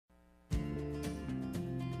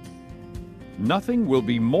Nothing will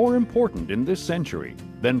be more important in this century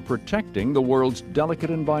than protecting the world's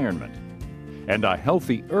delicate environment. And a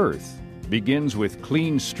healthy Earth begins with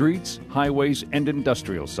clean streets, highways, and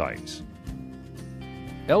industrial sites.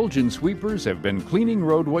 Elgin sweepers have been cleaning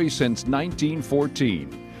roadways since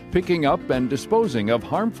 1914, picking up and disposing of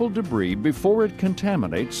harmful debris before it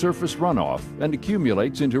contaminates surface runoff and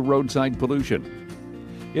accumulates into roadside pollution.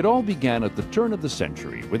 It all began at the turn of the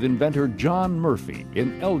century with inventor John Murphy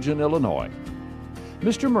in Elgin, Illinois.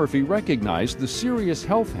 Mr. Murphy recognized the serious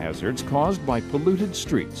health hazards caused by polluted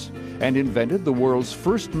streets and invented the world's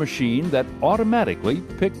first machine that automatically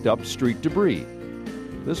picked up street debris.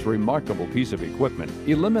 This remarkable piece of equipment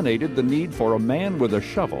eliminated the need for a man with a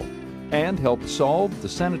shovel and helped solve the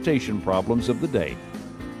sanitation problems of the day.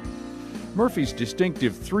 Murphy's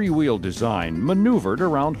distinctive three-wheel design maneuvered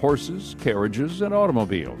around horses, carriages, and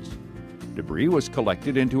automobiles. Debris was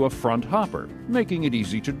collected into a front hopper, making it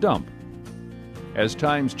easy to dump. As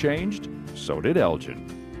times changed, so did Elgin.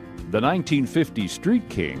 The 1950 Street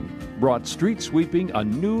King brought street sweeping a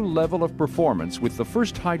new level of performance with the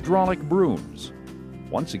first hydraulic brooms.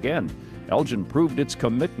 Once again, Elgin proved its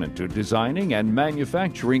commitment to designing and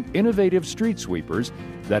manufacturing innovative street sweepers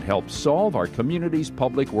that help solve our community's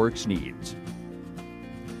public works needs.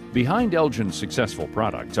 Behind Elgin's successful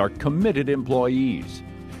products are committed employees,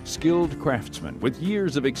 skilled craftsmen with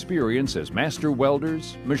years of experience as master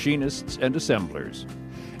welders, machinists, and assemblers,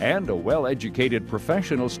 and a well-educated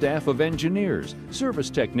professional staff of engineers, service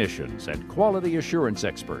technicians, and quality assurance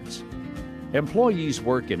experts. Employees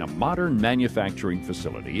work in a modern manufacturing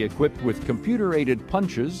facility equipped with computer-aided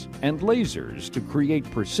punches and lasers to create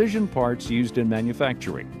precision parts used in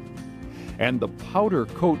manufacturing. And the powder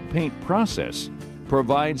coat paint process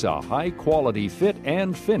provides a high-quality fit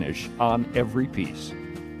and finish on every piece.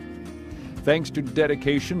 Thanks to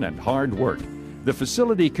dedication and hard work, the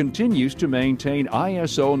facility continues to maintain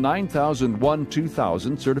ISO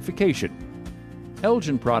 9001-2000 certification.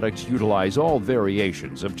 Elgin products utilize all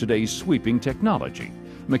variations of today's sweeping technology: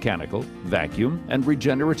 mechanical, vacuum, and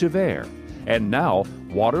regenerative air, and now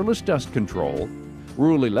waterless dust control,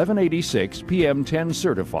 Rule 1186 PM10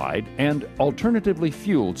 certified, and alternatively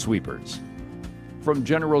fueled sweepers. From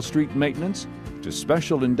general street maintenance to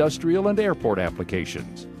special industrial and airport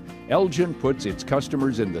applications, Elgin puts its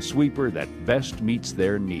customers in the sweeper that best meets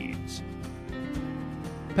their needs.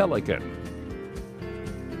 Pelican.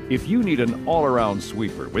 If you need an all-around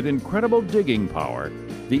sweeper with incredible digging power,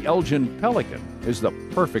 the Elgin Pelican is the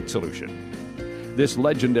perfect solution. This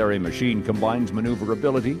legendary machine combines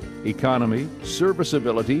maneuverability, economy,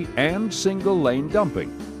 serviceability, and single-lane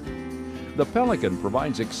dumping. The Pelican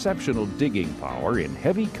provides exceptional digging power in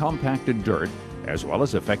heavy compacted dirt, as well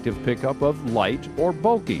as effective pickup of light or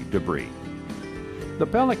bulky debris. The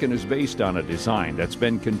Pelican is based on a design that's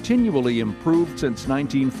been continually improved since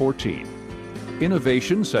 1914.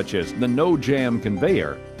 Innovations such as the no-jam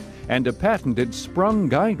conveyor and a patented sprung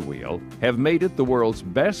guide wheel have made it the world's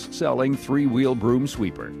best-selling three-wheel broom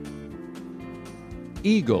sweeper.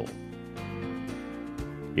 Eagle.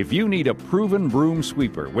 If you need a proven broom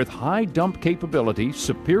sweeper with high dump capability,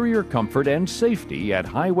 superior comfort, and safety at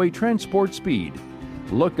highway transport speed,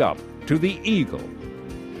 look up to the Eagle.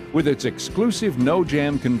 With its exclusive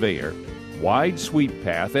no-jam conveyor, wide sweep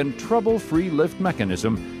path, and trouble-free lift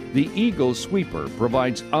mechanism, the Eagle sweeper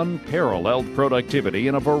provides unparalleled productivity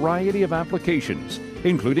in a variety of applications,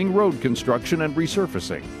 including road construction and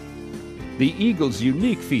resurfacing. The Eagle's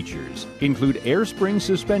unique features include air spring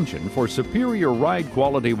suspension for superior ride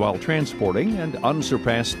quality while transporting and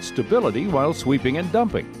unsurpassed stability while sweeping and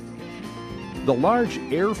dumping. The large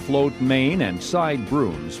air float main and side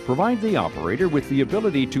brooms provide the operator with the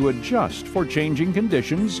ability to adjust for changing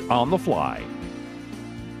conditions on the fly.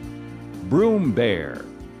 Broom Bear.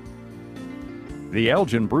 The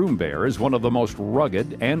Elgin Broom Bear is one of the most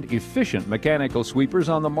rugged and efficient mechanical sweepers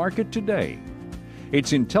on the market today.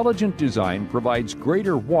 Its intelligent design provides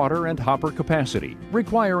greater water and hopper capacity,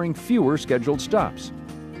 requiring fewer scheduled stops.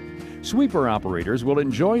 Sweeper operators will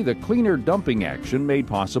enjoy the cleaner dumping action made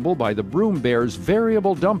possible by the Broom Bear's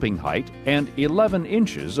variable dumping height and 11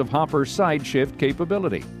 inches of hopper side shift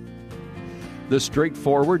capability. The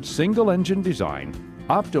straightforward single-engine design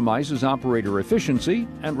optimizes operator efficiency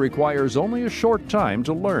and requires only a short time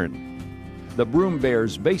to learn. The Broom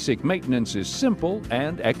Bear's basic maintenance is simple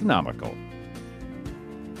and economical.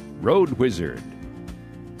 Road Wizard.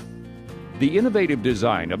 The innovative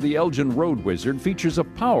design of the Elgin Road Wizard features a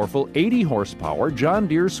powerful 80 horsepower John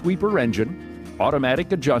Deere sweeper engine,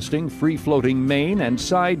 automatic adjusting free-floating main and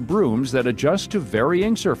side brooms that adjust to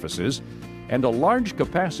varying surfaces, and a large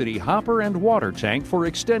capacity hopper and water tank for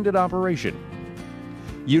extended operation.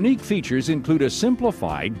 Unique features include a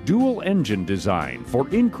simplified dual-engine design for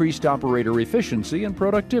increased operator efficiency and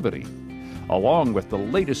productivity, along with the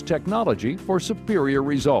latest technology for superior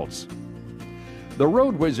results. The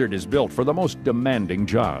Road Wizard is built for the most demanding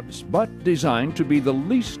jobs, but designed to be the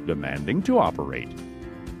least demanding to operate.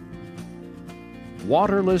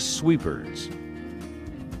 Waterless sweepers.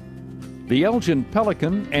 The Elgin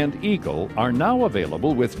Pelican and Eagle are now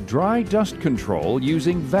available with dry dust control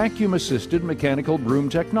using vacuum-assisted mechanical broom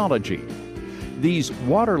technology. These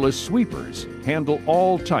waterless sweepers handle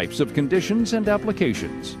all types of conditions and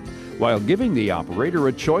applications, while giving the operator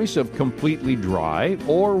a choice of completely dry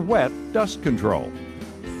or wet dust control.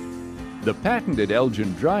 The patented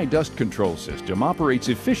Elgin dry dust control system operates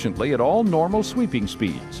efficiently at all normal sweeping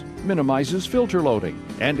speeds, minimizes filter loading,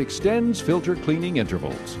 and extends filter cleaning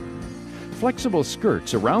intervals. Flexible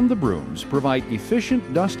skirts around the brooms provide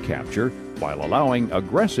efficient dust capture while allowing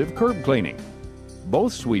aggressive curb cleaning.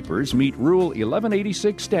 Both sweepers meet Rule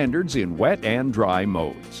 1186 standards in wet and dry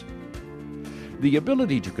modes. The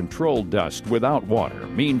ability to control dust without water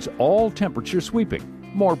means all temperature sweeping,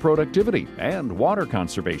 more productivity, and water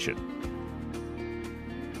conservation.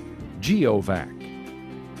 GeoVac.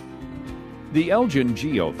 The Elgin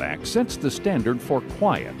GeoVac sets the standard for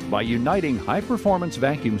quiet by uniting high-performance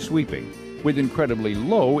vacuum sweeping with incredibly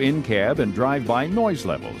low in-cab and drive-by noise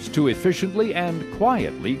levels to efficiently and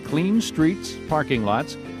quietly clean streets, parking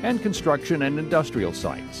lots, and construction and industrial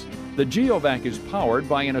sites. The GeoVac is powered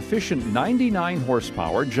by an efficient 99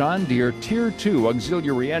 horsepower John Deere Tier 2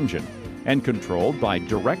 auxiliary engine and controlled by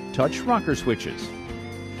direct touch rocker switches.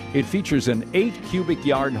 It features an 8 cubic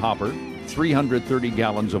yard hopper, 330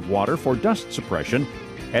 gallons of water for dust suppression,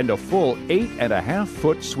 and a full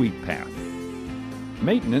 8.5-foot sweep path.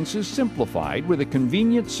 Maintenance is simplified with a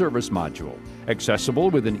convenient service module, accessible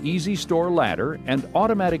with an easy store ladder and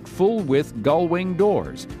automatic full-width gull-wing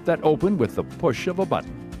doors that open with the push of a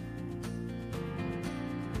button.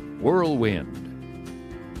 Whirlwind.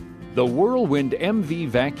 The Whirlwind MV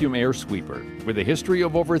vacuum air sweeper, with a history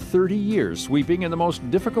of over 30 years sweeping in the most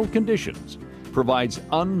difficult conditions, provides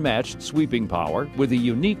unmatched sweeping power with a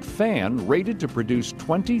unique fan rated to produce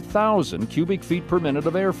 20,000 cubic feet per minute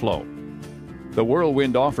of airflow. The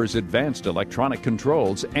Whirlwind offers advanced electronic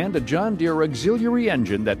controls and a John Deere auxiliary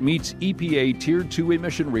engine that meets EPA Tier 2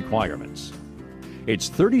 emission requirements. Its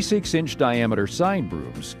 36-inch diameter side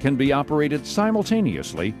brooms can be operated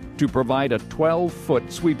simultaneously to provide a 12-foot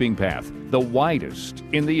sweeping path, the widest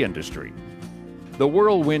in the industry. The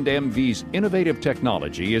Whirlwind MV's innovative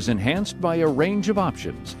technology is enhanced by a range of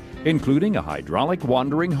options, including a hydraulic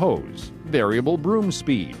wandering hose, variable broom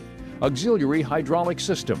speed, auxiliary hydraulic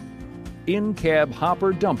system, in-cab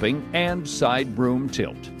hopper dumping, and side broom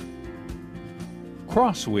tilt.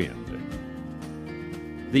 Crosswind.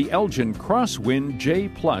 The Elgin Crosswind J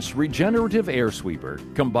Plus regenerative air sweeper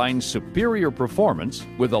combines superior performance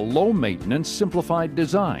with a low-maintenance simplified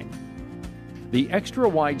design. The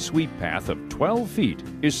extra-wide sweep path of 12 feet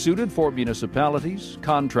is suited for municipalities,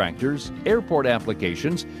 contractors, airport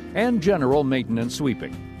applications, and general maintenance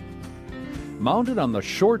sweeping. Mounted on the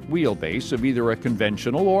short wheelbase of either a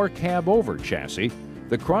conventional or cab-over chassis,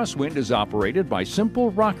 the Crosswind is operated by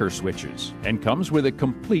simple rocker switches and comes with a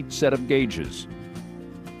complete set of gauges.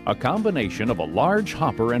 A combination of a large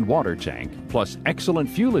hopper and water tank plus excellent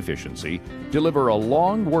fuel efficiency deliver a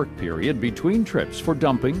long work period between trips for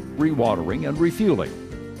dumping, rewatering, and refueling.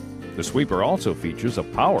 The sweeper also features a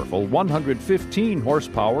powerful 115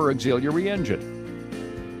 horsepower auxiliary engine.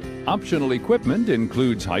 Optional equipment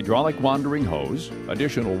includes hydraulic wandering hose,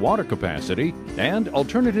 additional water capacity, and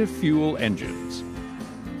alternative fuel engines.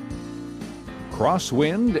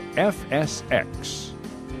 Crosswind FSX.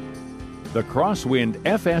 The Crosswind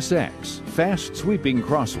FSX fast sweeping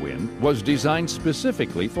crosswind was designed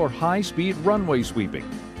specifically for high-speed runway sweeping.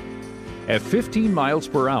 At 15 miles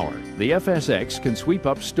per hour, the FSX can sweep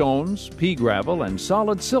up stones, pea gravel, and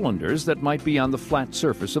solid cylinders that might be on the flat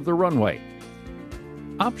surface of the runway.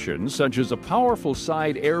 Options such as a powerful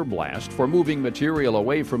side air blast for moving material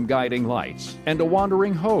away from guiding lights and a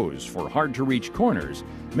wandering hose for hard-to-reach corners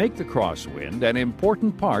make the Crosswind an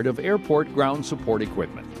important part of airport ground support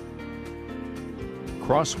equipment.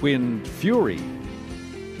 Crosswind Fury.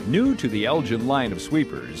 New to the Elgin line of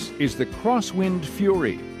sweepers is the Crosswind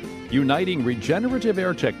Fury, uniting regenerative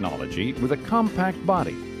air technology with a compact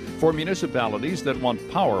body for municipalities that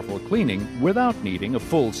want powerful cleaning without needing a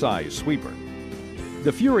full-size sweeper.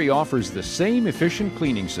 The Fury offers the same efficient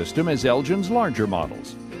cleaning system as Elgin's larger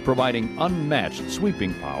models, providing unmatched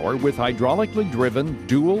sweeping power with hydraulically driven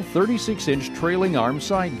dual 36-inch trailing arm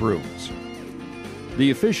side brooms. The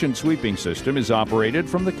efficient sweeping system is operated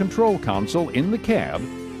from the control console in the cab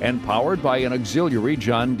and powered by an auxiliary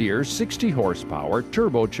John Deere 60 horsepower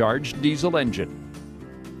turbocharged diesel engine.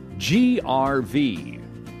 GRV.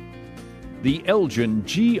 The Elgin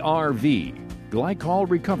GRV, Glycol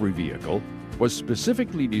Recovery Vehicle, was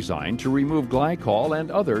specifically designed to remove glycol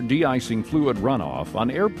and other de-icing fluid runoff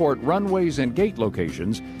on airport runways and gate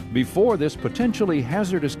locations before this potentially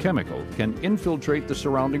hazardous chemical can infiltrate the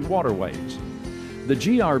surrounding waterways. The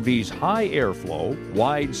GRV's high airflow,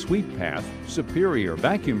 wide sweep path, superior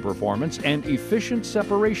vacuum performance, and efficient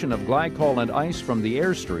separation of glycol and ice from the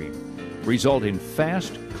airstream result in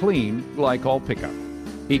fast, clean glycol pickup.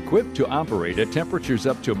 Equipped to operate at temperatures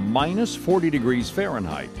up to minus 40 degrees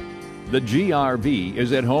Fahrenheit, the GRV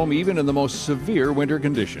is at home even in the most severe winter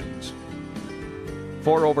conditions.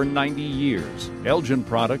 For over 90 years, Elgin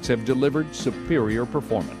products have delivered superior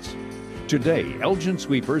performance. Today, Elgin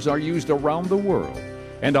sweepers are used around the world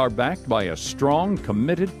and are backed by a strong,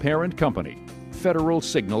 committed parent company, Federal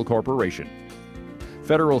Signal Corporation.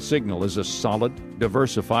 Federal Signal is a solid,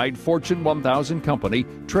 diversified Fortune 1000 company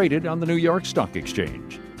traded on the New York Stock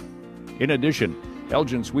Exchange. In addition,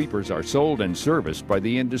 Elgin sweepers are sold and serviced by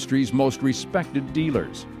the industry's most respected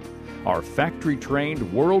dealers. Our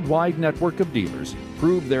factory-trained worldwide network of dealers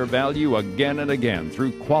prove their value again and again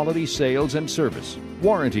through quality sales and service,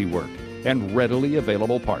 warranty work, and readily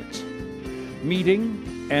available parts.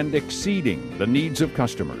 Meeting and exceeding the needs of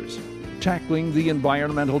customers, tackling the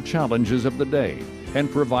environmental challenges of the day,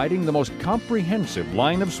 and providing the most comprehensive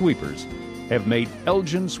line of sweepers have made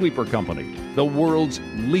Elgin Sweeper Company the world's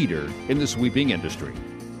leader in the sweeping industry.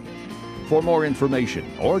 For more information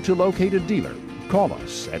or to locate a dealer, call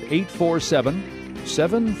us at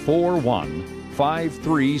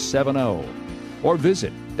 847-741-5370 or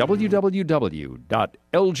visit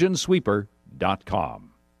www.elginsweeper.com.